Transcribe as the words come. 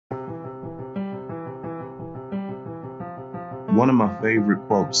One of my favorite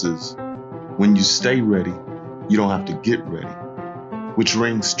quotes is, "When you stay ready, you don't have to get ready," which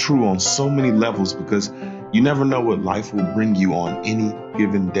rings true on so many levels because you never know what life will bring you on any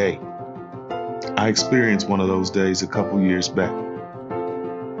given day. I experienced one of those days a couple years back.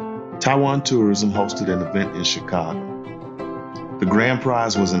 Taiwan Tourism hosted an event in Chicago. The grand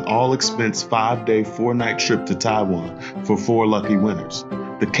prize was an all-expense 5-day, 4-night trip to Taiwan for 4 lucky winners.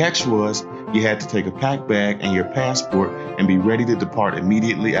 The catch was you had to take a pack bag and your passport and be ready to depart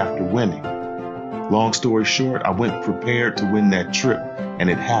immediately after winning. Long story short, I went prepared to win that trip, and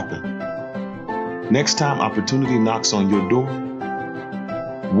it happened. Next time opportunity knocks on your door,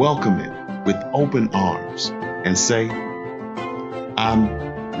 welcome it with open arms and say, "I'm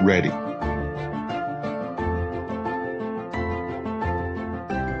ready."